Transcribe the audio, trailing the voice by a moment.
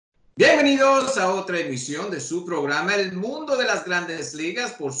Bienvenidos a otra emisión de su programa El Mundo de las Grandes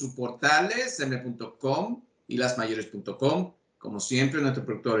Ligas por sus portales m.com y lasmayores.com. Como siempre, nuestro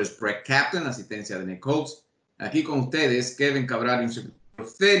productor es Brett Captain, asistencia de Nick Holtz. Aquí con ustedes, Kevin Cabral y un servidor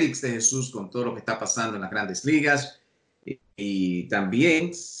Félix de Jesús con todo lo que está pasando en las Grandes Ligas. Y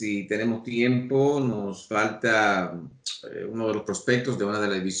también, si tenemos tiempo, nos falta uno de los prospectos de una de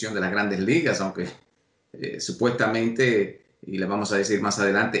la división de las Grandes Ligas, aunque supuestamente, y le vamos a decir más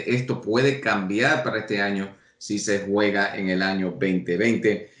adelante, esto puede cambiar para este año si se juega en el año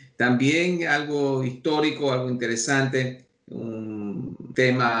 2020. También algo histórico, algo interesante, un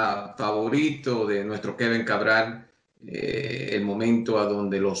tema favorito de nuestro Kevin Cabral, el momento a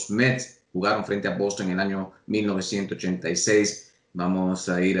donde los Mets jugaron frente a Boston en el año 1986. Vamos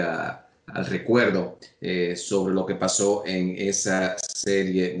a ir al recuerdo sobre lo que pasó en esa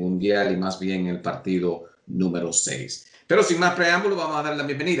serie mundial y más bien el partido número 6. Pero sin más preámbulo, vamos a dar la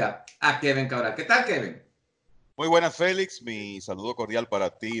bienvenida a Kevin Cabral. ¿Qué tal, Kevin? Muy buenas, Félix. Mi saludo cordial para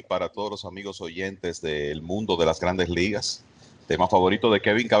ti y para todos los amigos oyentes del mundo de las Grandes Ligas. Tema favorito de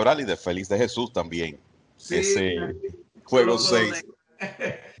Kevin Cabral y de Félix de Jesús también. Sí, ese juego 6.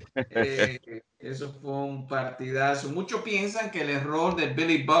 Eso fue un partidazo. Muchos piensan que el error de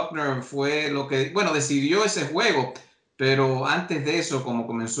Billy Buckner fue lo que, bueno, decidió ese juego, pero antes de eso, como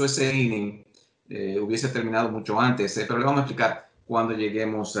comenzó ese inning, hubiese terminado mucho antes, pero le vamos a explicar cuando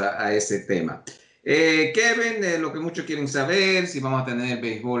lleguemos a ese tema. Kevin, lo que muchos quieren saber, si vamos a tener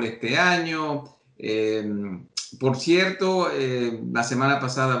béisbol este año. Por cierto, la semana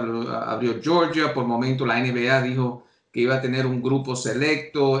pasada abrió Georgia, por momento la NBA dijo que iba a tener un grupo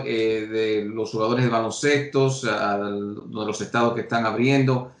selecto de los jugadores de baloncesto de los estados que están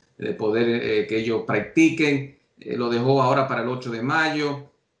abriendo, de poder que ellos practiquen. Lo dejó ahora para el 8 de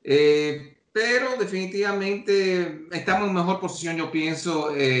mayo. Pero definitivamente estamos en mejor posición, yo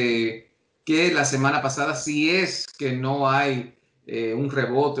pienso, que la semana pasada, si es que no hay un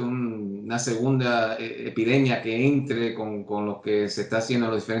rebote, una segunda epidemia que entre con lo que se está haciendo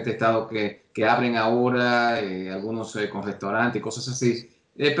en los diferentes estados que abren ahora, algunos con restaurantes y cosas así.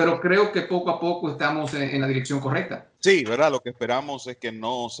 Pero creo que poco a poco estamos en la dirección correcta. Sí, ¿verdad? Lo que esperamos es que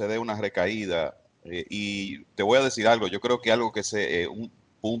no se dé una recaída. Y te voy a decir algo. Yo creo que algo que un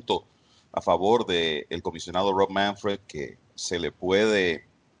punto a favor del comisionado Rob Manfred que se le puede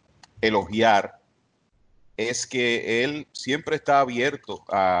elogiar es que él siempre está abierto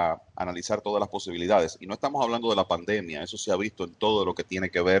a analizar todas las posibilidades. Y no estamos hablando de la pandemia, eso se ha visto en todo lo que tiene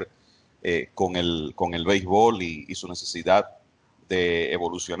que ver con el béisbol y su necesidad de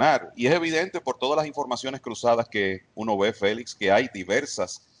evolucionar. Y es evidente por todas las informaciones cruzadas que uno ve, Félix, que hay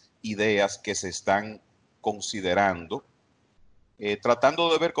diversas ideas que se están considerando,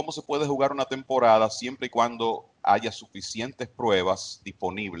 tratando de ver cómo se puede jugar una temporada siempre y cuando haya suficientes pruebas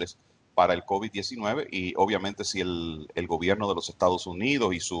disponibles para el COVID-19 y obviamente si el gobierno de los Estados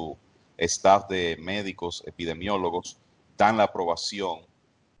Unidos y su staff de médicos, epidemiólogos, dan la aprobación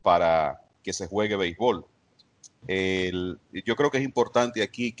para que se juegue béisbol. Yo creo que es importante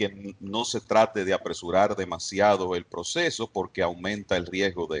aquí que no se trate de apresurar demasiado el proceso porque aumenta el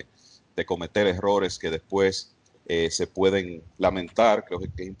riesgo de cometer errores que después se pueden lamentar. Creo que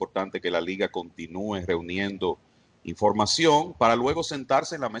es importante que la liga continúe reuniendo información para luego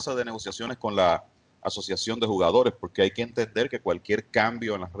sentarse en la mesa de negociaciones con la asociación de jugadores, porque hay que entender que cualquier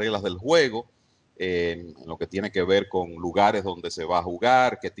cambio en las reglas del juego, en lo que tiene que ver con lugares donde se va a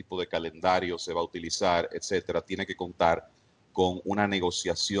jugar, qué tipo de calendario se va a utilizar, etcétera, tiene que contar con una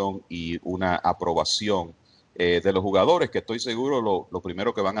negociación y una aprobación de los jugadores, que estoy seguro lo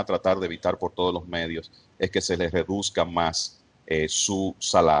primero que van a tratar de evitar por todos los medios es que se les reduzca más su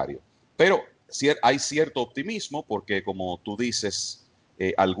salario. Pero hay cierto optimismo porque, como tú dices,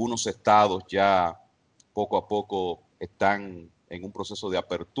 algunos estados ya poco a poco están en un proceso de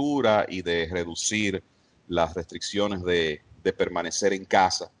apertura y de reducir las restricciones de permanecer en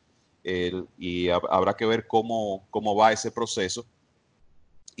casa. Y habrá que ver cómo va ese proceso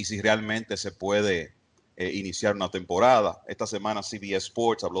y si realmente se puede iniciar una temporada. Esta semana CBS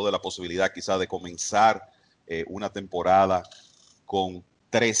Sports habló de la posibilidad quizá de comenzar una temporada con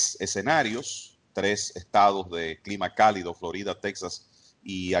 3 escenarios, 3 estados de clima cálido, Florida, Texas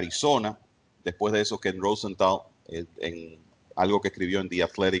y Arizona. Después de eso, Ken Rosenthal, en algo que escribió en The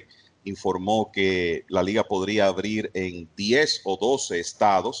Athletic, informó que la liga podría abrir en 10 o 12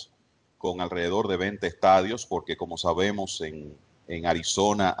 estados con alrededor de 20 estadios, porque como sabemos en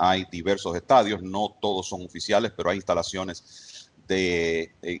Arizona hay diversos estadios, no todos son oficiales, pero hay instalaciones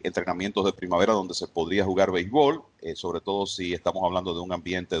de entrenamientos de primavera donde se podría jugar béisbol, sobre todo si estamos hablando de un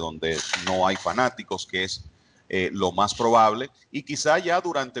ambiente donde no hay fanáticos, que es lo más probable, y quizá ya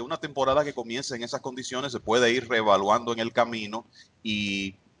durante una temporada que comience en esas condiciones se puede ir reevaluando en el camino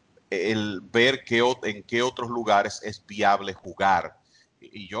y el ver en qué otros lugares es viable jugar.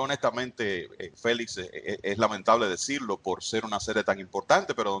 Y yo honestamente, Félix, es lamentable decirlo por ser una serie tan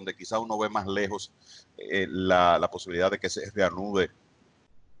importante, pero donde quizá uno ve más lejos la posibilidad de que se reanude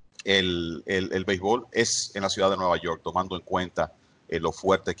el béisbol es en la ciudad de Nueva York, tomando en cuenta lo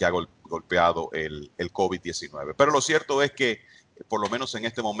fuerte que ha golpeado el COVID-19. Pero lo cierto es que, por lo menos en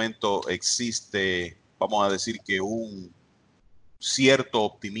este momento, existe, vamos a decir que un cierto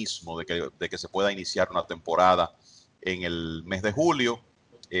optimismo de que se pueda iniciar una temporada en el mes de julio,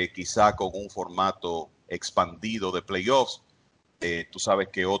 quizá con un formato expandido de playoffs. Tú sabes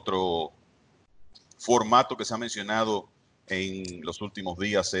que otro formato que se ha mencionado en los últimos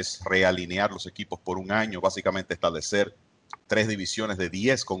días es realinear los equipos por un año, básicamente establecer 3 divisiones de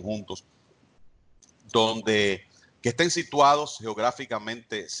 10 conjuntos donde que estén situados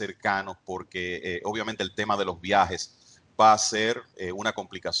geográficamente cercanos, porque obviamente el tema de los viajes va a ser una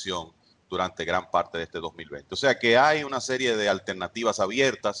complicación durante gran parte de este 2020. O sea que hay una serie de alternativas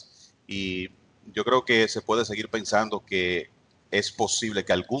abiertas y yo creo que se puede seguir pensando que es posible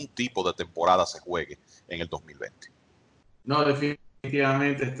que algún tipo de temporada se juegue en el 2020. No,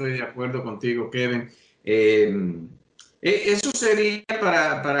 definitivamente estoy de acuerdo contigo, Kevin. Eso sería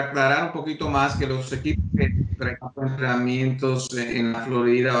para aclarar un poquito más que los equipos que practican entrenamientos en la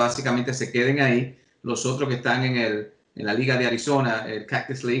Florida básicamente se queden ahí, los otros que están en la Liga de Arizona, el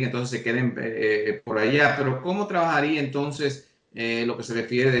Cactus League, entonces se queden por allá. Pero ¿cómo trabajaría entonces lo que se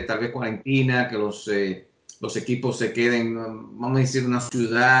refiere de tal vez cuarentena, que los equipos se queden, vamos a decir, una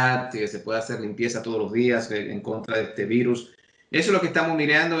ciudad, que se pueda hacer limpieza todos los días en contra de este virus? Eso es lo que estamos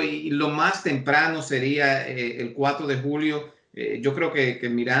mirando y lo más temprano sería el 4 de julio. Yo creo que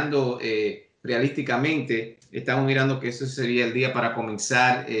mirando realísticamente, estamos mirando que ese sería el día para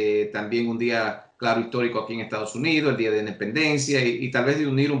comenzar también un día, claro, histórico aquí en Estados Unidos, el Día de Independencia y tal vez de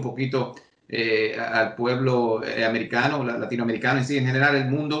unir un poquito al pueblo americano, latinoamericano en sí, en general el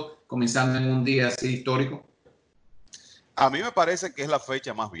mundo, comenzando en un día así histórico. A mí me parece que es la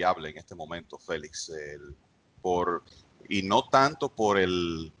fecha más viable en este momento, Félix, y no tanto por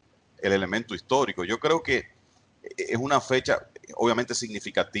el elemento histórico. Yo creo que es una fecha obviamente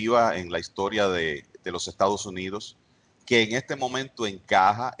significativa en la historia de los Estados Unidos, que en este momento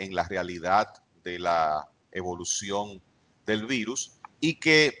encaja en la realidad de la evolución del virus y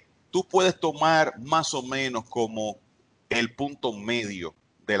que tú puedes tomar más o menos como el punto medio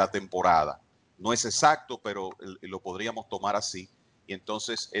de la temporada. No es exacto, pero lo podríamos tomar así. Y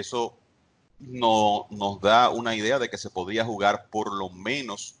entonces eso nos da una idea de que se podría jugar por lo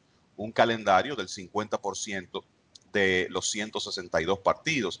menos un calendario del 50% de los 162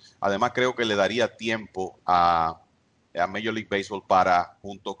 partidos. Además, creo que le daría tiempo a Major League Baseball para,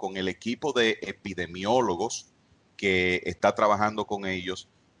 junto con el equipo de epidemiólogos que está trabajando con ellos,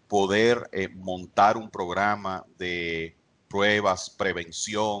 poder montar un programa de pruebas,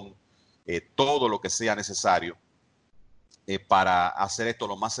 prevención, todo lo que sea necesario para hacer esto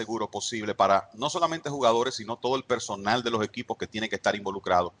lo más seguro posible para no solamente jugadores, sino todo el personal de los equipos que tiene que estar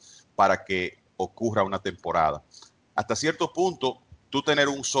involucrado para que ocurra una temporada. Hasta cierto punto, tú tener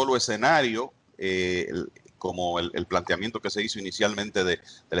un solo escenario, como el planteamiento que se hizo inicialmente del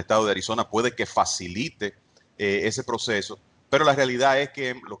estado de Arizona, puede que facilite ese proceso, pero la realidad es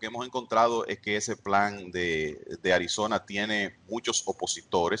que lo que hemos encontrado es que ese plan de Arizona tiene muchos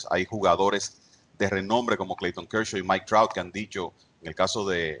opositores. Hay jugadores de renombre como Clayton Kershaw y Mike Trout que han dicho, en el caso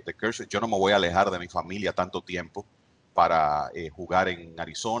de Kershaw, yo no me voy a alejar de mi familia tanto tiempo para jugar en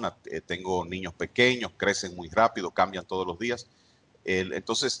Arizona. Tengo niños pequeños, crecen muy rápido, cambian todos los días.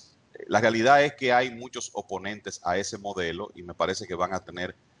 Entonces, la realidad es que hay muchos oponentes a ese modelo y me parece que van a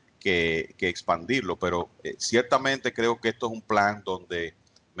tener que expandirlo, pero ciertamente creo que esto es un plan donde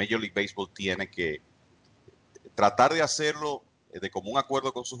Major League Baseball tiene que tratar de hacerlo de común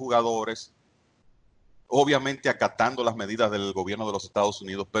acuerdo con sus jugadores, obviamente acatando las medidas del gobierno de los Estados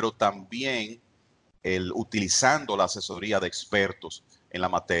Unidos, pero también utilizando la asesoría de expertos en la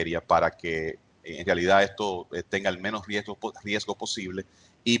materia para que en realidad esto tenga el menos riesgo posible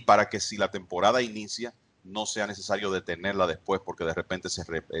y para que si la temporada inicia no sea necesario detenerla después porque de repente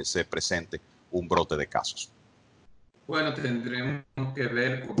se presente un brote de casos. Bueno, tendremos que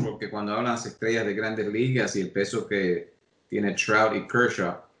ver, porque cuando hablan las estrellas de grandes ligas y el peso que tiene Trout y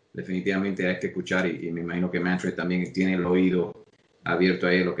Kershaw, definitivamente hay que escuchar y me imagino que Manfred también tiene el oído abierto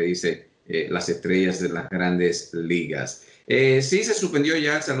ahí a lo que dice las estrellas de las grandes ligas. Sí se suspendió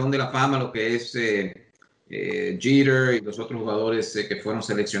ya el Salón de la Fama, lo que es Jeter y los otros jugadores que fueron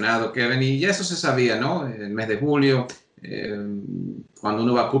seleccionados, Kevin, y ya eso se sabía, ¿no? En el mes de julio, eh, cuando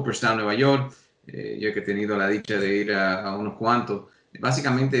uno va a Cooperstown, Nueva York, yo que he tenido la dicha de ir a unos cuantos,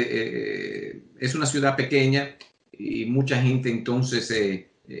 básicamente es una ciudad pequeña y mucha gente entonces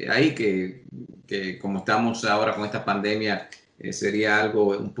ahí que como estamos ahora con esta pandemia, sería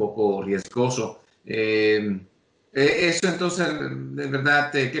algo un poco riesgoso. Eso entonces, de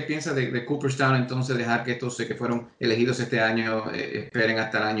verdad, ¿qué piensas de Cooperstown entonces dejar que estos que fueron elegidos este año esperen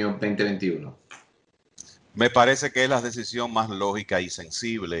hasta el año 2021? Me parece que es la decisión más lógica y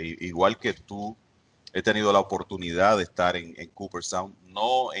sensible. Igual que tú, he tenido la oportunidad de estar en Cooperstown,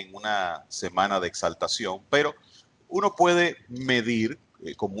 no en una semana de exaltación, pero uno puede medir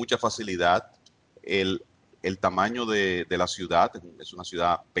con mucha facilidad el, el tamaño de la ciudad. Es una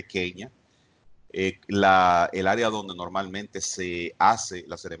ciudad pequeña. El área donde normalmente se hace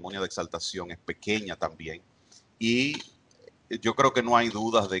la ceremonia de exaltación es pequeña también. Y yo creo que no hay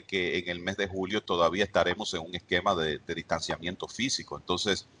dudas de que en el mes de julio todavía estaremos en un esquema de distanciamiento físico.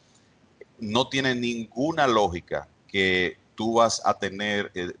 Entonces, no tiene ninguna lógica que tú vas a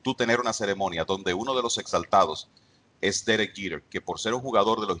tener, tú tener una ceremonia donde uno de los exaltados es Derek Jeter, que por ser un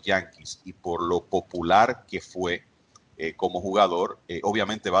jugador de los Yankees y por lo popular que fue como jugador,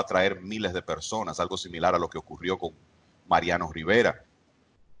 obviamente va a atraer miles de personas, algo similar a lo que ocurrió con Mariano Rivera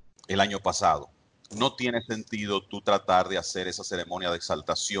el año pasado. No tiene sentido tú tratar de hacer esa ceremonia de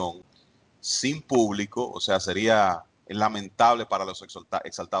exaltación sin público, o sea, sería lamentable para los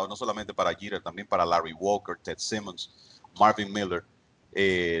exaltados, no solamente para Jeter, también para Larry Walker, Ted Simmons, Marvin Miller,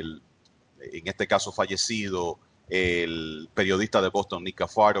 en este caso fallecido, el periodista de Boston, Nick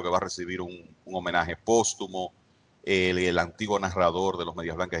Cafardo, que va a recibir un homenaje póstumo, el antiguo narrador de los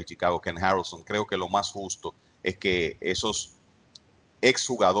Medias Blancas de Chicago, Ken Harrelson. Creo que lo más justo es que esos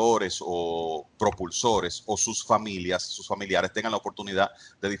exjugadores o propulsores o sus familiares tengan la oportunidad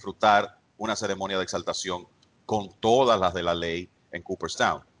de disfrutar una ceremonia de exaltación con todas las de la ley en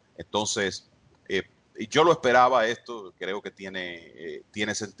Cooperstown. Entonces, yo lo esperaba esto, creo que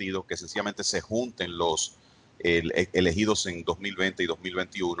tiene sentido que sencillamente se junten los elegidos en 2020 y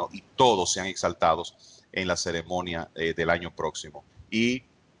 2021 y todos sean exaltados en la ceremonia del año próximo. Y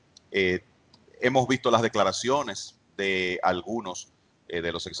eh, hemos visto las declaraciones de algunos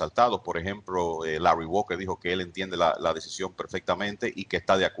de los exaltados. Por ejemplo, Larry Walker dijo que él entiende la decisión perfectamente y que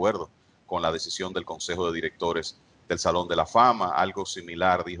está de acuerdo con la decisión del Consejo de Directores del Salón de la Fama. Algo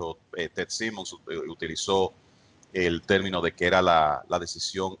similar dijo Ted Simmons, utilizó el término de que era la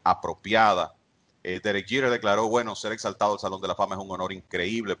decisión apropiada. Derek Jeter declaró, bueno, ser exaltado al Salón de la Fama es un honor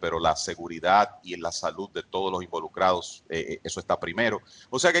increíble, pero la seguridad y la salud de todos los involucrados, eso está primero.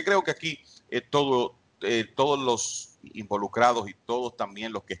 O sea que creo que aquí todos los involucrados y todos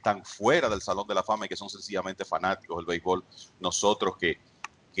también los que están fuera del Salón de la Fama y que son sencillamente fanáticos del béisbol, nosotros que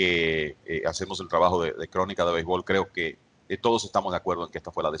hacemos el trabajo de crónica de béisbol, creo que todos estamos de acuerdo en que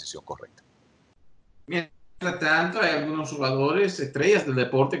esta fue la decisión correcta. Mientras tanto, hay algunos jugadores, estrellas del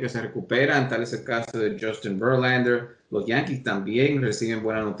deporte que se recuperan, tal es el caso de Justin Verlander. Los Yankees también reciben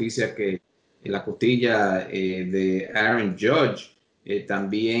buena noticia que la costilla de Aaron Judge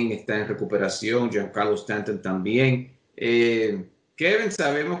también está en recuperación, Giancarlo Stanton también. Kevin,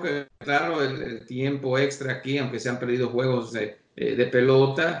 sabemos que, claro, el tiempo extra aquí, aunque se han perdido juegos de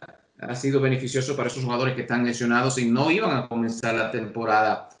pelota, ha sido beneficioso para esos jugadores que están lesionados y no iban a comenzar la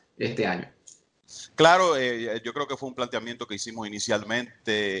temporada este año. Claro, yo creo que fue un planteamiento que hicimos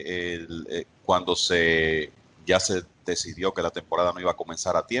inicialmente cuando ya se decidió que la temporada no iba a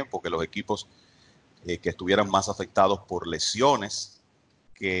comenzar a tiempo, que los equipos que estuvieran más afectados por lesiones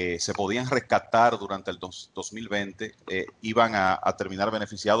que se podían rescatar durante el 2020 iban a terminar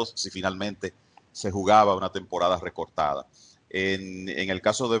beneficiados si finalmente se jugaba una temporada recortada. En el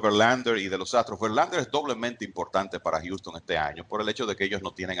caso de Verlander y de los Astros, Verlander es doblemente importante para Houston este año por el hecho de que ellos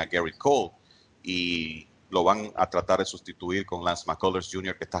no tienen a Gerrit Cole y lo van a tratar de sustituir con Lance McCullers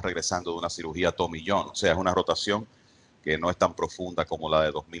Jr., que está regresando de una cirugía Tommy John. O sea, es una rotación que no es tan profunda como la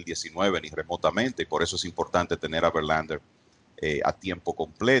de 2019 ni remotamente, y por eso es importante tener a Verlander a tiempo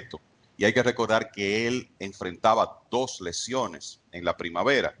completo. Y hay que recordar que él enfrentaba 2 lesiones en la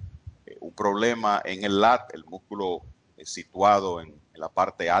primavera. Un problema en el lat, el músculo situado en la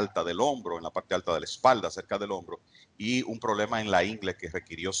parte alta del hombro, en la parte alta de la espalda, cerca del hombro, y un problema en la ingle que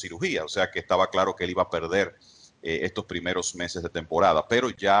requirió cirugía. O sea que estaba claro que él iba a perder estos primeros meses de temporada,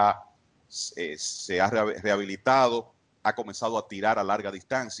 pero ya se ha rehabilitado, ha comenzado a tirar a larga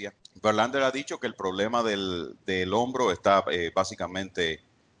distancia. Verlander ha dicho que el problema del hombro está básicamente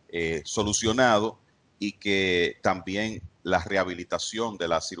solucionado y que también la rehabilitación de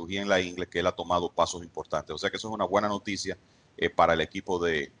la cirugía en la ingle, que él ha tomado pasos importantes. O sea que eso es una buena noticia para el equipo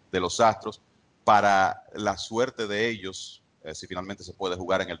de los Astros. Para la suerte de ellos, si finalmente se puede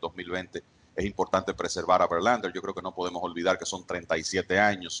jugar en el 2020, es importante preservar a Verlander. Yo creo que no podemos olvidar que son 37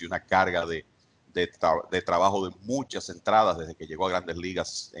 años y una carga de trabajo de muchas entradas desde que llegó a Grandes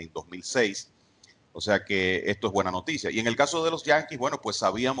Ligas en 2006. O sea que esto es buena noticia. Y en el caso de los Yankees, bueno, pues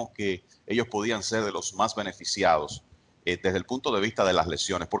sabíamos que ellos podían ser de los más beneficiados desde el punto de vista de las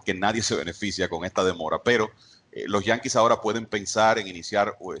lesiones, porque nadie se beneficia con esta demora. Pero los Yankees ahora pueden pensar en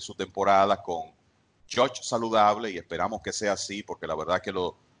iniciar su temporada con Judge saludable, y esperamos que sea así, porque la verdad que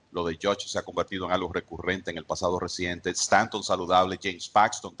lo de Judge se ha convertido en algo recurrente en el pasado reciente. Stanton saludable, James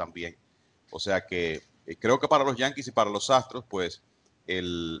Paxton también. O sea que creo que para los Yankees y para los Astros, pues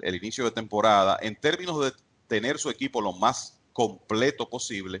el inicio de temporada, en términos de tener su equipo lo más completo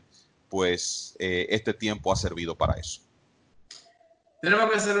posible, pues este tiempo ha servido para eso.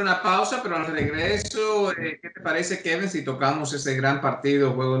 Tenemos que hacer una pausa, pero al regreso, ¿qué te parece, Kevin, si tocamos ese gran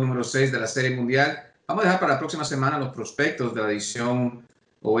partido, juego número 6 de la Serie Mundial? Vamos a dejar para la próxima semana los prospectos de la división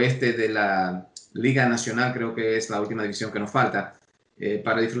oeste de la Liga Nacional, creo que es la última división que nos falta,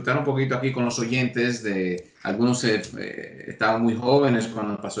 para disfrutar un poquito aquí con los oyentes. De algunos estaban muy jóvenes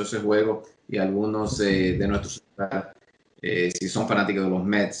cuando pasó ese juego, y algunos de nuestros, si son fanáticos de los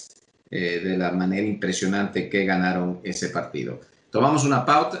Mets, de la manera impresionante que ganaron ese partido. Tomamos una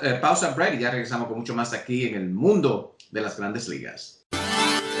pausa, break, y ya regresamos con mucho más aquí en el mundo de las grandes ligas.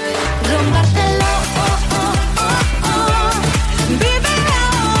 Rómpatelo, vive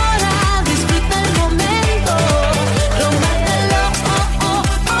ahora, disfruta el momento. Rómpatelo,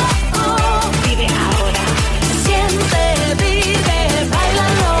 vive ahora, siente, vive,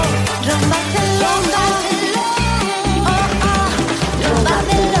 bailalo. Rómpatelo,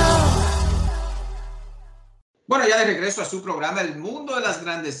 rómpatelo. Bueno, ya de regreso a su programa El Mundo de las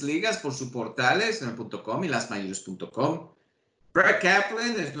Grandes Ligas por sus portales en el .com y lasmayores.com. Brett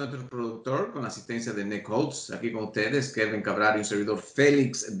Kaplan es nuestro productor con la asistencia de Nick Holtz. Aquí con ustedes, Kevin Cabral y un servidor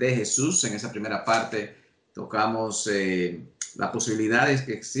Félix de Jesús. En esa primera parte tocamos las posibilidades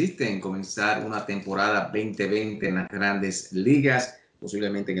que existen comenzar una temporada 2020 en las Grandes Ligas,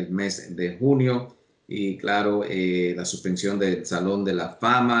 posiblemente en el mes de junio. Y claro, la suspensión del Salón de la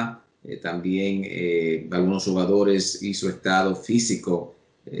Fama. También algunos jugadores y su estado físico,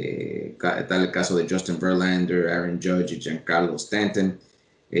 tal el caso de Justin Verlander, Aaron Judge y Giancarlo Stanton.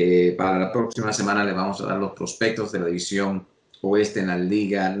 Para la próxima semana le vamos a dar los prospectos de la división oeste en la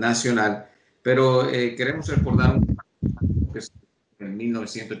Liga Nacional, pero queremos recordar que en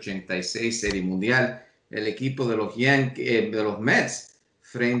 1986 Serie Mundial, el equipo de los de los Mets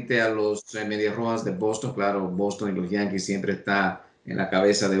frente a los Medias Rojas de Boston. Claro, Boston y los Yankees siempre está en la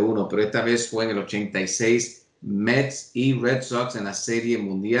cabeza de uno, pero esta vez fue en el 86, Mets y Red Sox en la Serie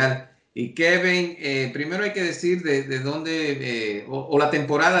Mundial. Y Kevin, primero hay que decir de dónde, o la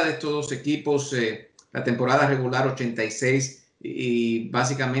temporada de estos dos equipos, la temporada regular 86 y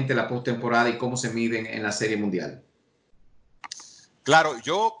básicamente la postemporada, y cómo se miden en la Serie Mundial. Claro,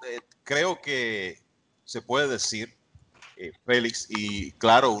 yo creo que se puede decir, Félix, y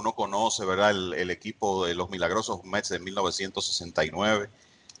claro, uno conoce, ¿verdad?, el equipo de los milagrosos Mets de 1969,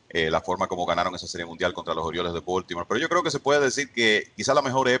 la forma como ganaron esa Serie Mundial contra los Orioles de Baltimore. Pero yo creo que se puede decir que quizá la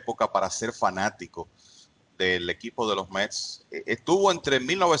mejor época para ser fanático del equipo de los Mets estuvo entre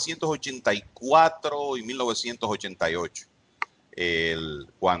 1984 y 1988,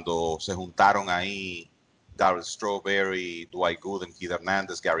 cuando se juntaron ahí Darryl Strawberry, Dwight Gooden, Keith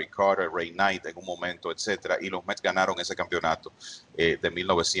Hernandez, Gary Carter, Ray Knight en un momento, etcétera, y los Mets ganaron ese campeonato de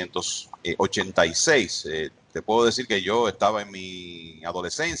 1986. Te puedo decir que yo estaba en mi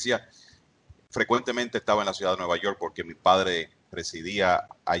adolescencia, frecuentemente estaba en la ciudad de Nueva York porque mi padre residía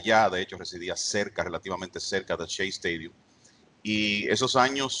allá, de hecho residía cerca, relativamente cerca del Shea Stadium, y esos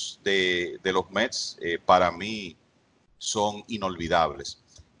años de los Mets para mí son inolvidables.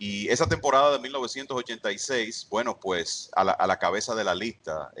 Y esa temporada de 1986, bueno, pues a la cabeza de la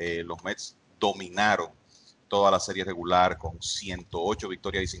lista, los Mets dominaron toda la serie regular con 108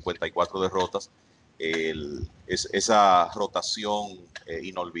 victorias y 54 derrotas. Esa rotación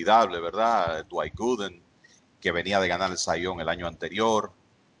inolvidable, ¿verdad? Dwight Gooden, que venía de ganar el Cy Young el año anterior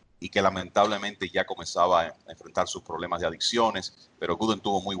y que lamentablemente ya comenzaba a enfrentar sus problemas de adicciones, pero Gooden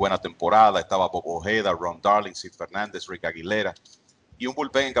tuvo muy buena temporada. Estaba Bob Ojeda, Ron Darling, Sid Fernández, Rick Aguilera, y un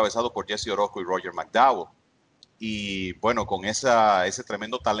bullpen encabezado por Jesse Orozco y Roger McDowell. Y bueno, con ese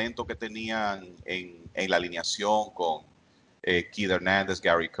tremendo talento que tenían en la alineación con Keith Hernandez,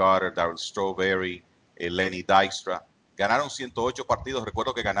 Gary Carter, Darryl Strawberry, Lenny Dykstra, Ganaron 108 partidos.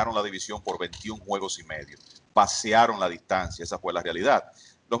 Recuerdo que ganaron la división por 21 juegos y medio. Pasearon la distancia. Esa fue la realidad.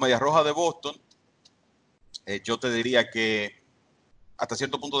 Los Medias Rojas de Boston, yo te diría que hasta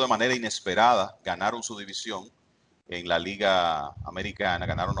cierto punto de manera inesperada ganaron su división en la Liga Americana.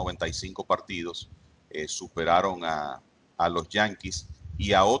 Ganaron 95 partidos. Superaron a los Yankees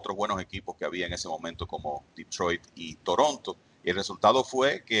y a otros buenos equipos que había en ese momento como Detroit y Toronto. Y el resultado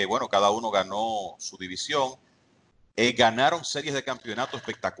fue que, bueno, cada uno ganó su división. Ganaron series de campeonato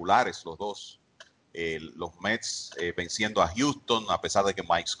espectaculares los dos. Los Mets venciendo a Houston, a pesar de que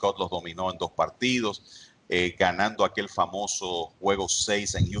Mike Scott los dominó en 2 partidos. Ganando aquel famoso juego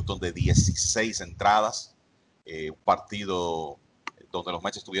 6 en Houston de 16 entradas. Un partido donde los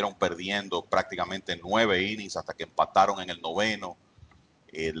Mets estuvieron perdiendo prácticamente 9 innings hasta que empataron en el 9º.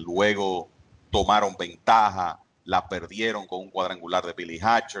 Luego tomaron ventaja, la perdieron con un cuadrangular de Billy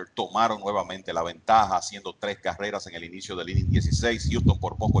Hatcher, tomaron nuevamente la ventaja haciendo 3 carreras en el inicio del inning 16. Houston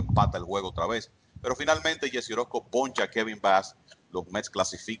por poco empata el juego otra vez, pero finalmente Jesse Orosco poncha a Kevin Bass. Los Mets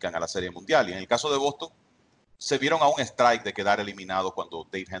clasifican a la Serie Mundial. Y en el caso de Boston, se vieron a un strike de quedar eliminados cuando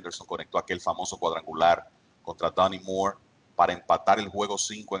Dave Henderson conectó aquel famoso cuadrangular contra Donnie Moore para empatar el juego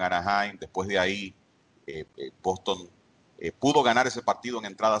 5 en Anaheim. Después de ahí, Boston pudo ganar ese partido en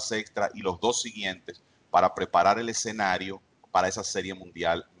entradas extra y los 2 siguientes para preparar el escenario para esa Serie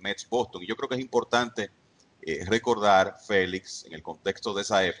Mundial Mets-Boston. Y yo creo que es importante recordar, Félix, en el contexto de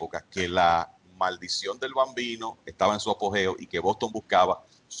esa época, que la maldición del Bambino estaba en su apogeo y que Boston buscaba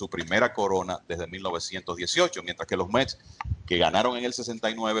su primera corona desde 1918, mientras que los Mets, que ganaron en el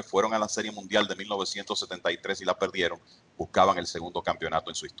 69, fueron a la Serie Mundial de 1973 y la perdieron, buscaban el segundo campeonato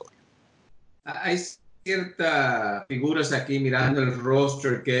en su historia. Hay ciertas figuras aquí mirando el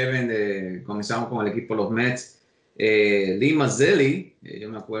roster, Kevin. Comenzamos con el equipo de los Mets. Lee Mazzilli, yo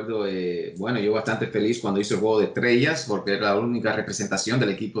me acuerdo, bueno, yo bastante feliz cuando hizo el juego de estrellas porque era la única representación del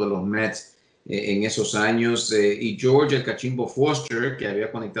equipo de los Mets en esos años. Y George el Cachimbo Foster, que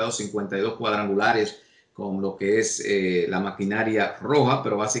había conectado 52 cuadrangulares con lo que es la maquinaria roja,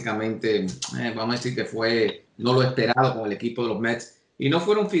 pero básicamente vamos a decir que fue no lo esperado con el equipo de los Mets. Y no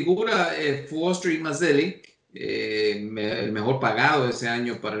fueron figuras Foster y Mazzilli. El mejor pagado ese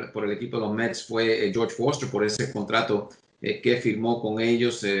año por el equipo de los Mets fue George Foster por ese contrato que firmó con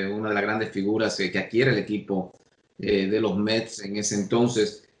ellos, una de las grandes figuras que adquiere el equipo de los Mets en ese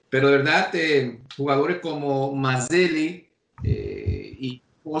entonces. Pero de verdad, jugadores como Mazzilli y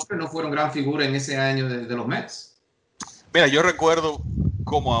Foster no fueron gran figura en ese año de los Mets. Mira, yo recuerdo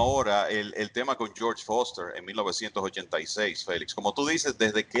como ahora el tema con George Foster en 1986, Félix. Como tú dices,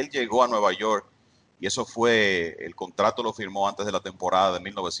 desde que él llegó a Nueva York, y eso fue, el contrato lo firmó antes de la temporada de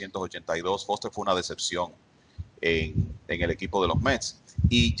 1982, Foster fue una decepción en el equipo de los Mets.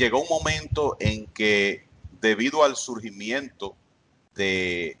 Y llegó un momento en que, debido al surgimiento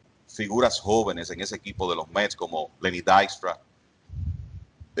de figuras jóvenes en ese equipo de los Mets, como Lenny Dykstra,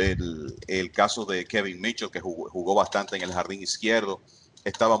 el caso de Kevin Mitchell, que jugó bastante en el jardín izquierdo,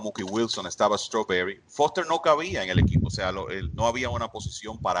 estaba Mookie Wilson, estaba Strawberry. Foster no cabía en el equipo, o sea, no había una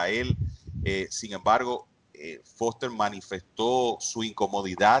posición para él. Sin embargo, Foster manifestó su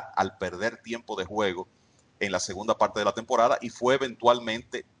incomodidad al perder tiempo de juego en la segunda parte de la temporada y fue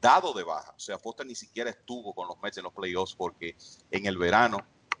eventualmente dado de baja. O sea, Foster ni siquiera estuvo con los Mets en los playoffs porque en el verano,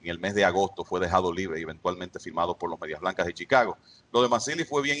 en el mes de agosto, fue dejado libre y eventualmente firmado por los Medias Blancas de Chicago. Lo de Mazzilli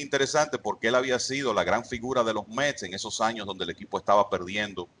fue bien interesante porque él había sido la gran figura de los Mets en esos años donde el equipo estaba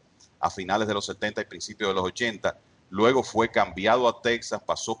perdiendo a finales de los 70 y principios de los 80. Luego fue cambiado a Texas,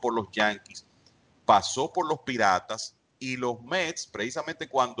 pasó por los Yankees, pasó por los Piratas y los Mets, precisamente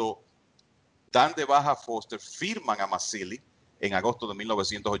cuando dan de baja a Foster, firman a Mazzilli en agosto de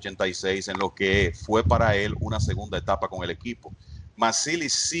 1986, en lo que fue para él una segunda etapa con el equipo. Mazzilli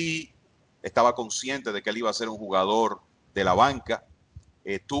sí estaba consciente de que él iba a ser un jugador de la banca,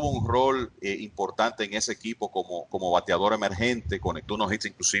 tuvo un rol importante en ese equipo como bateador emergente, conectó unos hits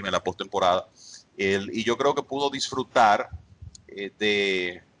inclusive en la postemporada, y yo creo que pudo disfrutar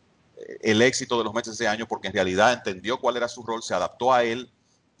de el éxito de los Mets ese año porque en realidad entendió cuál era su rol, se adaptó a él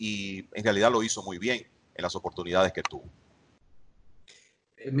y en realidad lo hizo muy bien en las oportunidades que tuvo.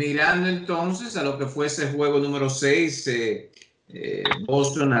 Mirando entonces a lo que fue ese juego número 6,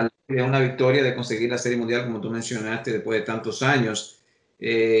 Boston de una victoria de conseguir la Serie Mundial, como tú mencionaste, después de tantos años.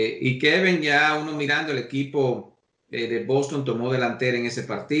 Y Kevin, ya uno mirando el equipo de Boston tomó delantera en ese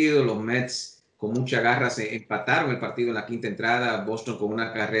partido. Los Mets con mucha garra se empataron el partido en la quinta entrada. Boston con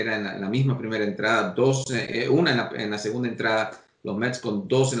una carrera en la misma primera entrada, una en la segunda entrada. Los Mets con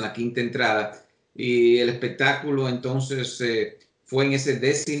 2 en la quinta entrada. Y el espectáculo entonces fue en ese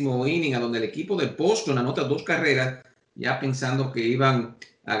 10º inning, a donde el equipo de Boston anota 2 carreras ya pensando que iban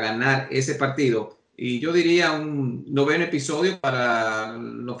a ganar ese partido. Y yo diría un noveno episodio para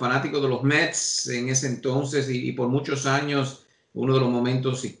los fanáticos de los Mets en ese entonces y por muchos años uno de los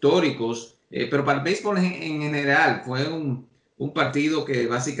momentos históricos. Pero para el béisbol en general fue un partido que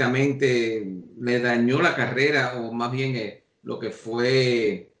básicamente le dañó la carrera, o más bien lo que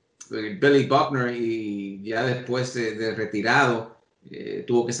fue Billy Buckner, y ya después de retirado.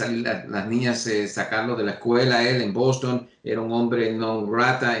 Tuvo que salir las niñas, sacarlo de la escuela, él en Boston, era un hombre non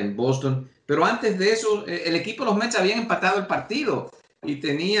grata en Boston, pero antes de eso el equipo de los Mets habían empatado el partido y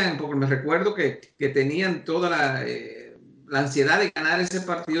tenían, porque me recuerdo que tenían toda la ansiedad de ganar ese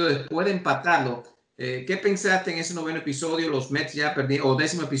partido después de empatarlo. ¿Qué pensaste en ese noveno episodio? Los Mets ya perdiendo, o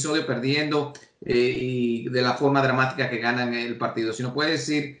décimo episodio perdiendo, y de la forma dramática que ganan el partido. Si no puedes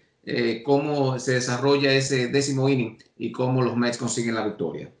decir cómo se desarrolla ese décimo inning y cómo los Mets consiguen la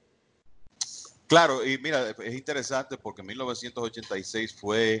victoria. Claro, y mira, es interesante porque 1986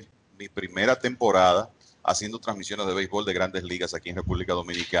 fue mi primera temporada haciendo transmisiones de béisbol de Grandes Ligas aquí en República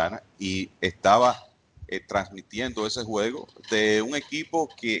Dominicana y estaba transmitiendo ese juego de un equipo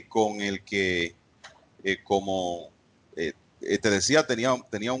con el que, como te decía, tenía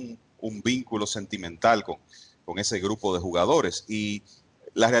un vínculo sentimental con ese grupo de jugadores. Y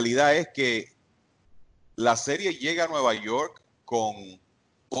la realidad es que la serie llega a Nueva York con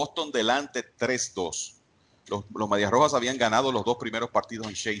Boston delante 3-2. Los Medias Rojas habían ganado los dos primeros partidos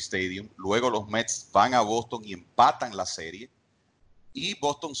en Shea Stadium. Luego los Mets van a Boston y empatan la serie. Y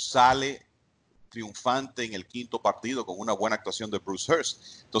Boston sale triunfante en el quinto partido con una buena actuación de Bruce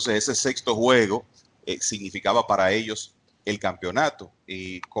Hurst. Entonces ese sexto juego significaba para ellos el campeonato.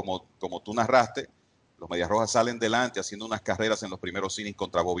 Y como tú narraste, los Medias Rojas salen delante haciendo unas carreras en los primeros innings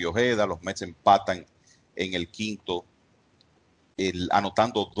contra Bobby Ojeda. Los Mets empatan en el quinto,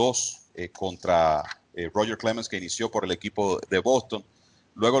 anotando dos contra Roger Clemens, que inició por el equipo de Boston.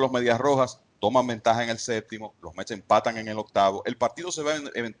 Luego los Medias Rojas toman ventaja en el séptimo, los Mets empatan en el octavo. El partido se va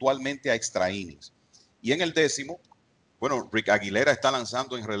eventualmente a extra innings. Y en el décimo, bueno, Rick Aguilera está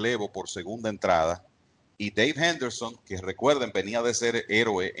lanzando en relevo por segunda entrada. Y Dave Henderson, que recuerden, venía de ser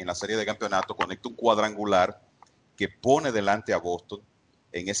héroe en la serie de campeonato, conecta un cuadrangular que pone delante a Boston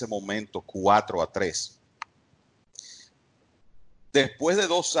en ese momento 4-3. Después de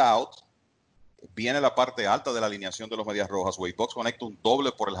 2 outs, viene la parte alta de la alineación de los Medias Rojas. Wade Boggs conecta un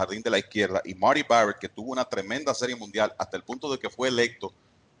doble por el jardín de la izquierda y Marty Barrett, que tuvo una tremenda serie mundial hasta el punto de que fue electo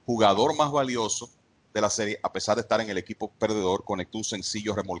jugador más valioso de la serie, a pesar de estar en el equipo perdedor, conectó un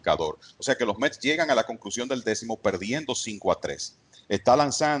sencillo remolcador. O sea que los Mets llegan a la conclusión del décimo perdiendo 5-3. Está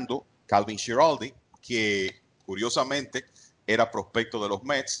lanzando Calvin Schiraldi, que curiosamente era prospecto de los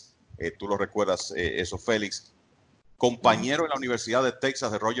Mets. Tú lo recuerdas, eso, Félix. Compañero en la Universidad de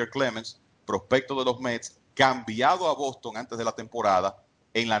Texas de Roger Clemens, prospecto de los Mets, cambiado a Boston antes de la temporada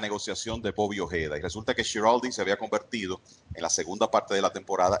en la negociación de Bobby Ojeda. Y resulta que Schiraldi se había convertido en la segunda parte de la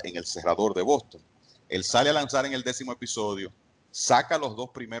temporada en el cerrador de Boston. Él sale a lanzar en el décimo episodio, saca los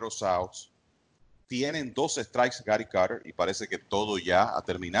dos primeros outs, tienen 2 strikes Gary Carter y parece que todo ya ha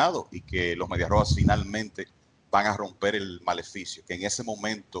terminado y que los Medias Rojas finalmente van a romper el maleficio, que en ese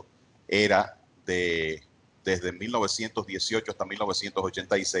momento era desde 1918 hasta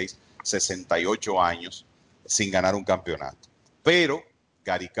 1986, 68 años sin ganar un campeonato. Pero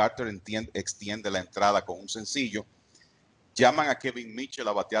Gary Carter extiende la entrada con un sencillo. Llaman a Kevin Mitchell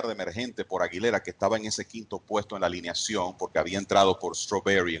a batear de emergente por Aguilera, que estaba en ese quinto puesto en la alineación porque había entrado por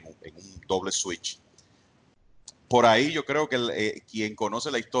Strawberry en un doble switch. Por ahí yo creo que quien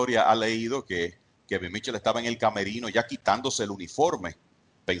conoce la historia ha leído que Kevin Mitchell estaba en el camerino ya quitándose el uniforme,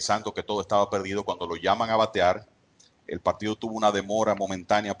 pensando que todo estaba perdido cuando lo llaman a batear. El partido tuvo una demora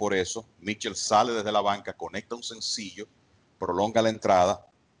momentánea por eso. Mitchell sale desde la banca, conecta un sencillo, prolonga la entrada.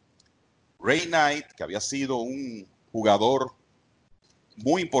 Ray Knight, que había sido un jugador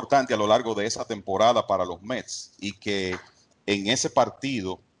muy importante a lo largo de esa temporada para los Mets y que en ese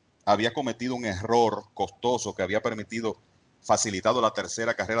partido había cometido un error costoso que había facilitado la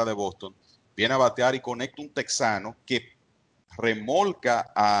tercera carrera de Boston, viene a batear y conecta un texano que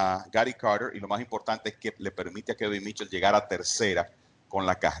remolca a Gary Carter y lo más importante es que le permite a Kevin Mitchell llegar a tercera con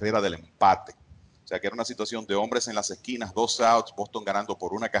la carrera del empate. O sea que era una situación de hombres en las esquinas, 2 outs, Boston ganando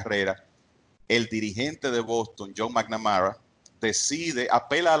por una carrera. El dirigente de Boston, John McNamara,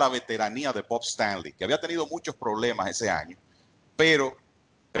 apela a la veteranía de Bob Stanley, que había tenido muchos problemas ese año, pero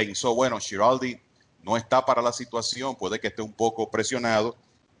pensó, bueno, Schiraldi no está para la situación, puede que esté un poco presionado,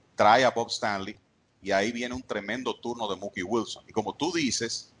 trae a Bob Stanley y ahí viene un tremendo turno de Mookie Wilson. Y como tú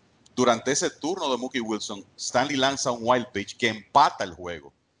dices, durante ese turno de Mookie Wilson, Stanley lanza un wild pitch que empata el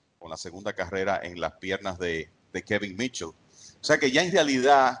juego con la segunda carrera en las piernas de de Kevin Mitchell. O sea que ya en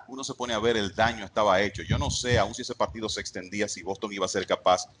realidad uno se pone a ver el daño estaba hecho. Yo no sé, aun si ese partido se extendía, si Boston iba a ser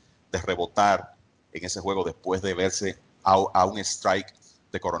capaz de rebotar en ese juego después de verse a un strike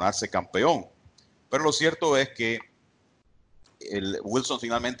de coronarse campeón. Pero lo cierto es que Wilson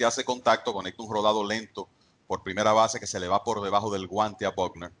finalmente hace contacto, conecta un rodado lento por primera base que se le va por debajo del guante a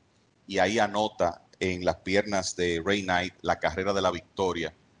Buckner y ahí anota en las piernas de Ray Knight la carrera de la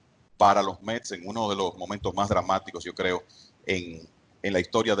victoria para los Mets en uno de los momentos más dramáticos, yo creo, en la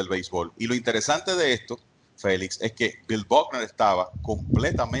historia del béisbol. Y lo interesante de esto, Félix, es que Bill Buckner estaba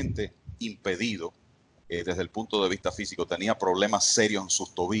completamente impedido desde el punto de vista físico, tenía problemas serios en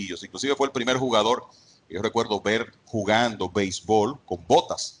sus tobillos, inclusive fue el primer jugador que yo recuerdo ver jugando béisbol con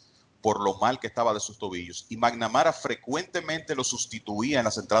botas por lo mal que estaba de sus tobillos, y McNamara frecuentemente lo sustituía en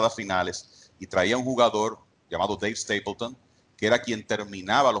las entradas finales y traía un jugador llamado Dave Stapleton, que era quien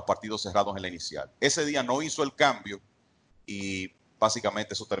terminaba los partidos cerrados en la inicial. Ese día no hizo el cambio y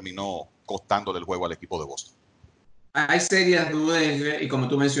básicamente eso terminó costándole el juego al equipo de Boston. Hay serias dudas y como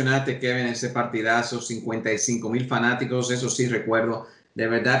tú mencionaste, Kevin, ese partidazo, 55,000 fanáticos, eso sí recuerdo, de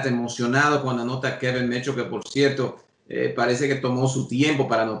verdad emocionado cuando anota Kevin Mitchell, que por cierto, parece que tomó su tiempo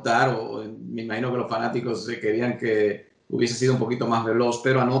para anotar, o me imagino que los fanáticos querían que hubiese sido un poquito más veloz,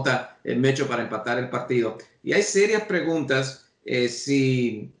 pero anota el Mitchell para empatar el partido. Y hay serias preguntas,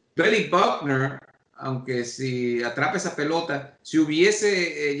 si Billy Buckner, aunque si atrapa esa pelota, si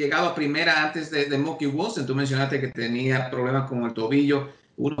hubiese llegado a primera antes de Mookie Wilson, tú mencionaste que tenía problemas con el tobillo,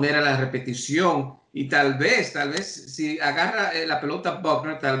 uno era la repetición y tal vez si agarra la pelota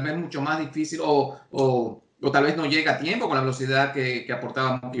Buckner, tal vez mucho más difícil o tal vez no llega a tiempo con la velocidad que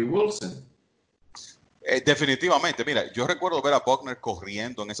aportaba Mookie Wilson. Definitivamente, mira, yo recuerdo ver a Buckner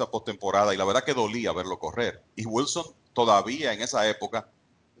corriendo en esa postemporada y la verdad que dolía verlo correr. Y Wilson todavía en esa época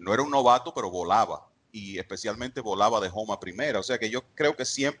no era un novato, pero volaba. Y especialmente volaba de home a primera. O sea que yo creo que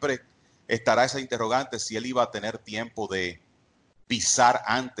siempre estará esa interrogante si él iba a tener tiempo de pisar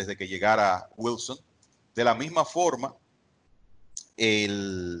antes de que llegara Wilson. De la misma forma,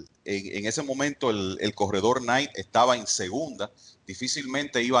 en ese momento el corredor Knight estaba en segunda,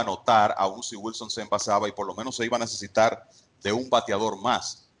 difícilmente iba a anotar aún si Wilson se envasaba y por lo menos se iba a necesitar de un bateador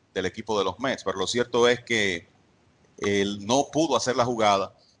más del equipo de los Mets, pero lo cierto es que él no pudo hacer la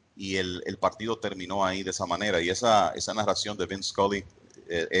jugada y el partido terminó ahí de esa manera, y esa narración de Vince Scully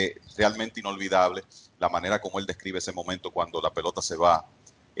realmente inolvidable, la manera como él describe ese momento cuando la pelota se va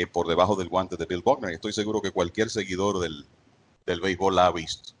por debajo del guante de Bill Buckner. Estoy seguro que cualquier seguidor del béisbol la ha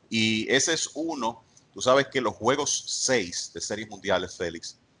visto. Y ese es uno, tú sabes que los juegos 6 de series mundiales,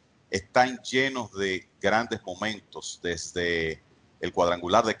 Félix, están llenos de grandes momentos, desde el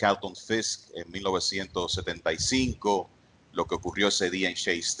cuadrangular de Carlton Fisk en 1975, lo que ocurrió ese día en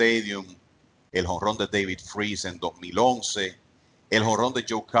Shea Stadium, el jonrón de David Freese en 2011, el jonrón de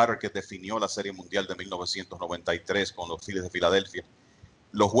Joe Carter que definió la Serie Mundial de 1993 con los Phillies de Filadelfia.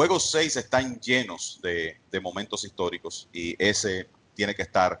 Los juegos 6 están llenos de momentos históricos y ese tiene que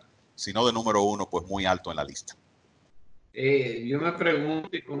estar, si no de número 1, pues muy alto en la lista. Yo me pregunto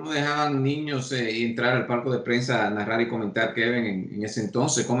cómo dejaban niños entrar al palco de prensa a narrar y comentar, Kevin, en ese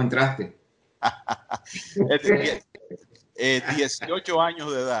entonces. ¿Cómo entraste? 18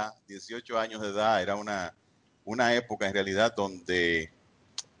 años de edad, 18 años de edad, era una época en realidad donde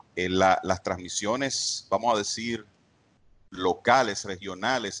las transmisiones, vamos a decir, locales,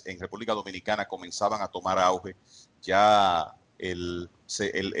 regionales en República Dominicana comenzaban a tomar auge. Ya el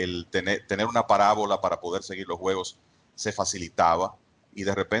tener una parábola para poder seguir los juegos se facilitaba, y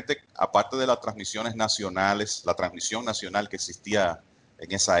de repente, aparte de las transmisiones nacionales, la transmisión nacional que existía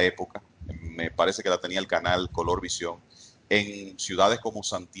en esa época, me parece que la tenía el canal Color Visión, en ciudades como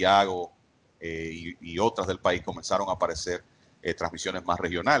Santiago y otras del país comenzaron a aparecer transmisiones más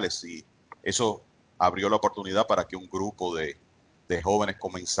regionales, y eso abrió la oportunidad para que un grupo de jóvenes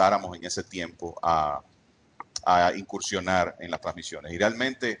comenzáramos en ese tiempo a incursionar en las transmisiones. Y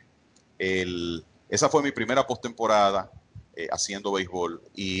realmente esa fue mi primera postemporada haciendo béisbol,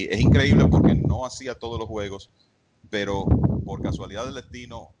 y es increíble porque no hacía todos los juegos, pero por casualidad del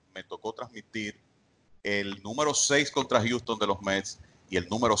destino me tocó transmitir el número 6 contra Houston de los Mets y el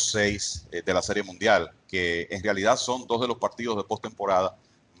número 6 de la Serie Mundial, que en realidad son dos de los partidos de postemporada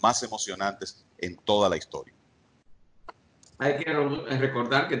más emocionantes en toda la historia. Hay que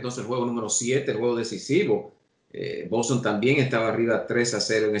recordar que entonces el juego número 7, el juego decisivo, Boston también estaba arriba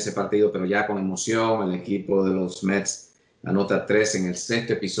 3-0 en ese partido, pero ya con emoción, el equipo de los Mets anota 3 en el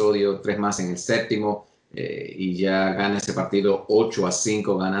sexto episodio, 3 más en el séptimo, y ya gana ese partido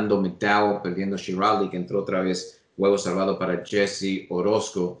 8-5, ganando McDowell, perdiendo Shirley, que entró otra vez, juego salvado para Jesse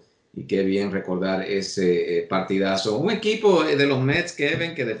Orozco. y qué bien recordar ese partidazo. Un equipo de los Mets,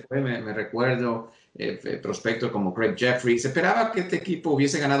 Kevin, que después me recuerdo, prospectos como Craig Jeffrey, se esperaba que este equipo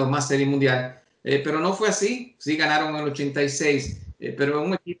hubiese ganado más Serie Mundial, pero no fue así. Sí ganaron en el 86, pero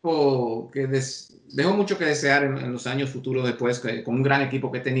un equipo que dejó mucho que desear en los años futuros después, con un gran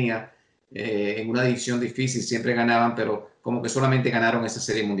equipo que tenía, en una división difícil, siempre ganaban, pero como que solamente ganaron esa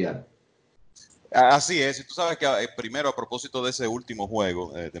Serie Mundial. Así es, y tú sabes que primero a propósito de ese último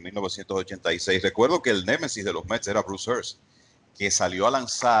juego de 1986, recuerdo que el némesis de los Mets era Bruce Hurst, que salió a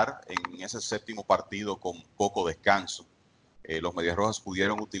lanzar en ese séptimo partido con poco descanso. Los Medias Rojas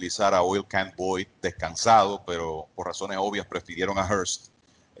pudieron utilizar a Will Kent Boyd descansado, pero por razones obvias prefirieron a Hurst.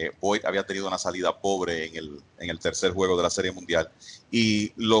 Boyd había tenido una salida pobre en el tercer juego de la Serie Mundial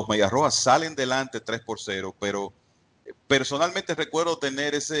y los Medias Rojas salen delante 3-0, pero personalmente recuerdo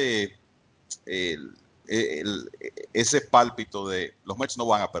tener el, ese pálpito de los Mets no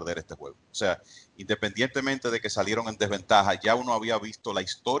van a perder este juego. O sea, independientemente de que salieron en desventaja, ya uno había visto la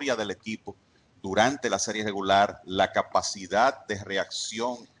historia del equipo durante la serie regular, la capacidad de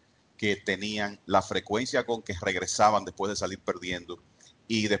reacción que tenían, la frecuencia con que regresaban después de salir perdiendo.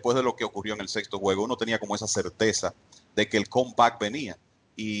 Y después de lo que ocurrió en el sexto juego, uno tenía como esa certeza de que el comeback venía.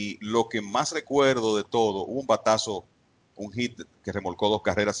 Y lo que más recuerdo de todo, hubo un batazo, un hit que remolcó dos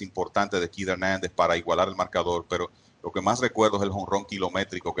carreras importantes de Keith Hernández para igualar el marcador, pero lo que más recuerdo es el jonrón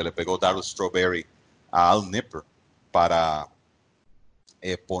kilométrico que le pegó Darryl Strawberry a Al Nipper para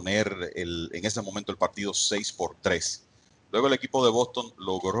poner en ese momento el partido 6-3. Luego el equipo de Boston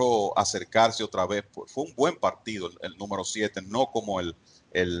logró acercarse otra vez. Fue un buen partido el número 7, no como el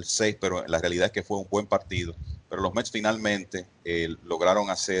 6, pero la realidad es que fue un buen partido. Pero los Mets finalmente lograron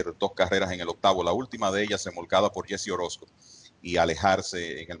hacer dos carreras en el octavo, la última de ellas remolcada por Jesse Orozco, y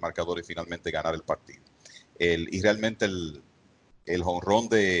alejarse en el marcador y finalmente ganar el partido. Y realmente el jonrón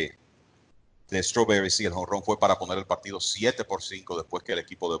de Strawberry, sí, el jonrón fue para poner el partido 7-5 después que el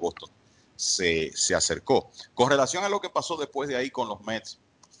equipo de Boston se acercó. Con relación a lo que pasó después de ahí con los Mets,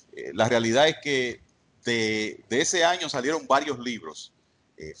 la realidad es que de ese año salieron varios libros,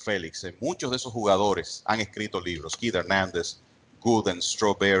 Félix. Muchos de esos jugadores han escrito libros. Keith Hernández, Gooden,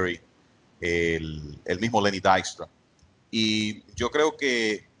 Strawberry, el mismo Lenny Dykstra. Y yo creo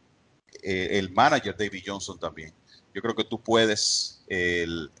que el manager David Johnson también. Yo creo que tú puedes,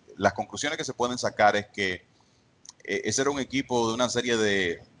 las conclusiones que se pueden sacar es que ese era un equipo de una serie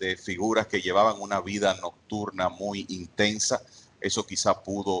de figuras que llevaban una vida nocturna muy intensa. Eso quizá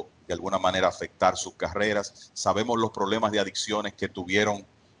pudo de alguna manera afectar sus carreras. Sabemos los problemas de adicciones que tuvieron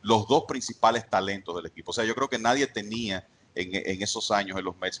los dos principales talentos del equipo. O sea, yo creo que nadie tenía en esos años en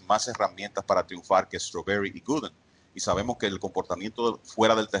los Mets más herramientas para triunfar que Strawberry y Gooden. Y sabemos que el comportamiento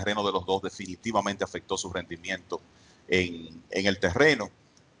fuera del terreno de los dos definitivamente afectó su rendimiento en el terreno.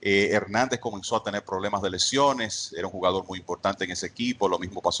 Hernández comenzó a tener problemas de lesiones, era un jugador muy importante en ese equipo, lo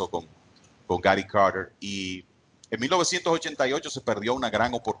mismo pasó con Gary Carter. Y en 1988 se perdió una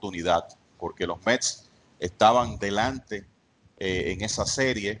gran oportunidad porque los Mets estaban delante en esa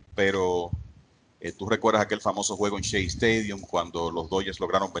serie, pero tú recuerdas aquel famoso juego en Shea Stadium cuando los Dodgers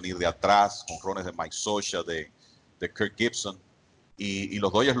lograron venir de atrás, con jonrones de Mike Scioscia, de Kirk Gibson, y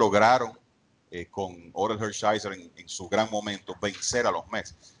los Dodgers lograron con Orel Hershiser en su gran momento vencer a los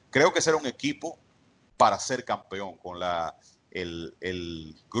Mets. Creo que ese era un equipo para ser campeón, con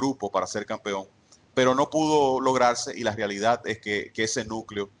el grupo para ser campeón, pero no pudo lograrse y la realidad es que ese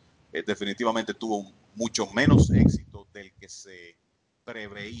núcleo definitivamente tuvo mucho menos éxito del que se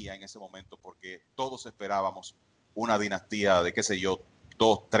preveía en ese momento, porque todos esperábamos una dinastía de, qué sé yo,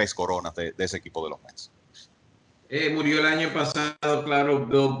 2, 3 coronas de ese equipo de los Mets. Murió el año pasado, claro,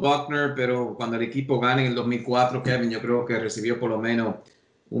 Bill Buckner, pero cuando el equipo gana en el 2004, Kevin, yo creo que recibió por lo menos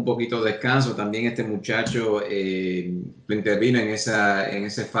un poquito de descanso. También este muchacho intervino en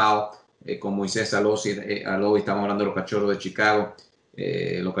ese foul con Moisés Alou, estamos hablando de los Cachorros de Chicago.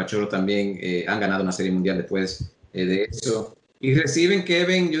 Los Cachorros también han ganado una serie mundial después de eso. Y reciben,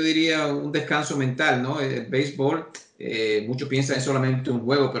 Kevin, yo diría, un descanso mental, ¿no? El béisbol, muchos piensan es solamente un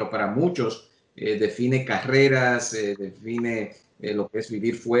juego, pero para muchos define carreras, define lo que es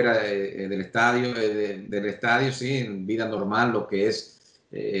vivir fuera del estadio, sí, en vida normal, lo que es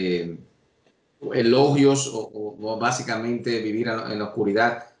elogios o básicamente vivir en la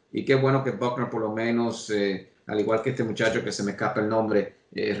oscuridad. Y qué bueno que Buckner por lo menos, al igual que este muchacho que se me escapa el nombre,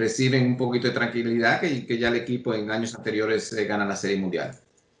 reciben un poquito de tranquilidad que ya el equipo en años anteriores gana la Serie Mundial.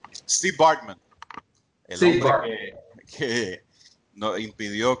 Steve Bartman, el Sí, hombre que no,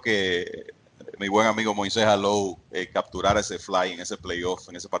 impidió que mi buen amigo Moisés Alou capturara ese fly en ese playoff,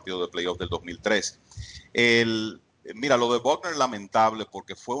 en ese partido de playoff del 2003. Mira, lo de Buckner lamentable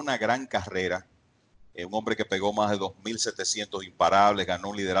porque fue una gran carrera. Un hombre que pegó más de 2.700 imparables, ganó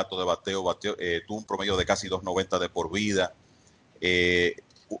un liderato de bateo, tuvo un promedio de casi 2.90 de por vida.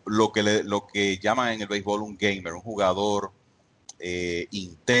 Lo que llaman en el béisbol un gamer, un jugador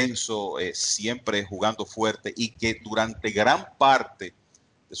intenso, siempre jugando fuerte y que durante gran parte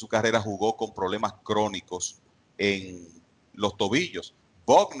de su carrera jugó con problemas crónicos en los tobillos.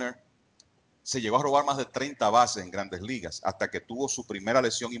 Buckner se llegó a robar más de 30 bases en Grandes Ligas hasta que tuvo su primera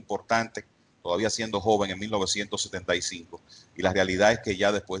lesión importante, todavía siendo joven, en 1975. Y la realidad es que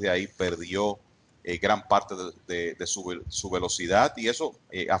ya después de ahí perdió gran parte de su velocidad y eso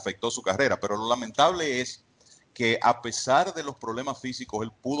afectó su carrera. Pero lo lamentable es que a pesar de los problemas físicos,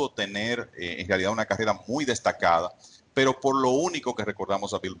 él pudo tener en realidad una carrera muy destacada, pero por lo único que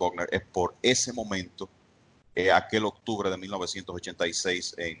recordamos a Bill Buckner es por ese momento, aquel octubre de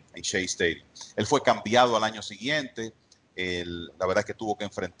 1986 en Shea Stadium. Él fue cambiado al año siguiente, la verdad es que tuvo que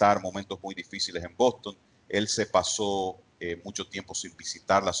enfrentar momentos muy difíciles en Boston, él se pasó mucho tiempo sin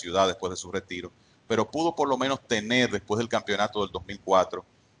visitar la ciudad después de su retiro, pero pudo por lo menos tener después del campeonato del 2004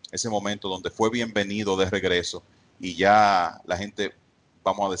 ese momento donde fue bienvenido de regreso y ya la gente,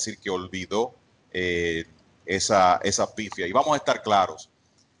 vamos a decir que olvidó esa pifia. Y vamos a estar claros,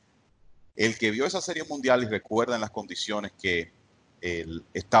 el que vio esa serie mundial y recuerda en las condiciones que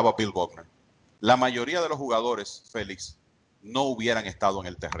estaba Bill Buckner, la mayoría de los jugadores, Félix, no hubieran estado en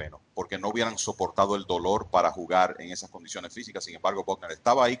el terreno porque no hubieran soportado el dolor para jugar en esas condiciones físicas. Sin embargo, Buckner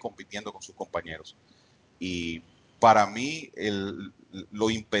estaba ahí compitiendo con sus compañeros y para mí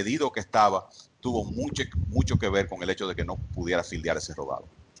lo impedido que estaba tuvo mucho que ver con el hecho de que no pudiera fildear ese robado.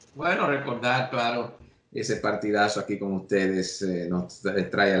 Bueno, recordar, claro, ese partidazo aquí con ustedes nos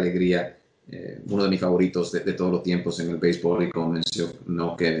trae alegría. Uno de mis favoritos de todos los tiempos en el béisbol y como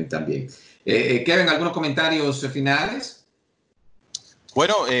mencionó Kevin también. Kevin, ¿algunos comentarios finales?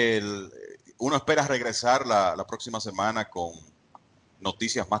 Bueno, uno espera regresar la próxima semana con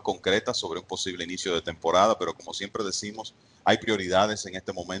noticias más concretas sobre un posible inicio de temporada, pero como siempre decimos, hay prioridades en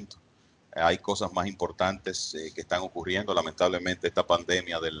este momento. Hay cosas más importantes que están ocurriendo. Lamentablemente, esta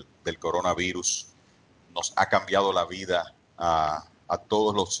pandemia del coronavirus nos ha cambiado la vida a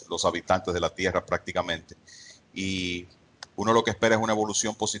todos los habitantes de la Tierra prácticamente. Y uno lo que espera es una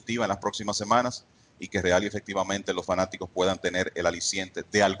evolución positiva en las próximas semanas y que real y efectivamente los fanáticos puedan tener el aliciente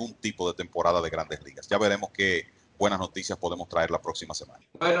de algún tipo de temporada de Grandes Ligas. Ya veremos qué buenas noticias podemos traer la próxima semana.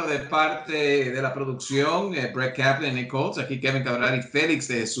 Bueno, de parte de la producción, Brett Kaplan y Colts, aquí Kevin Cabral y Félix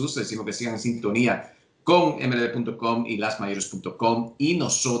de Jesús, decimos que sigan en sintonía con mlb.com y lasmayores.com y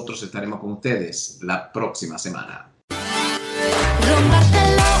nosotros estaremos con ustedes la próxima semana.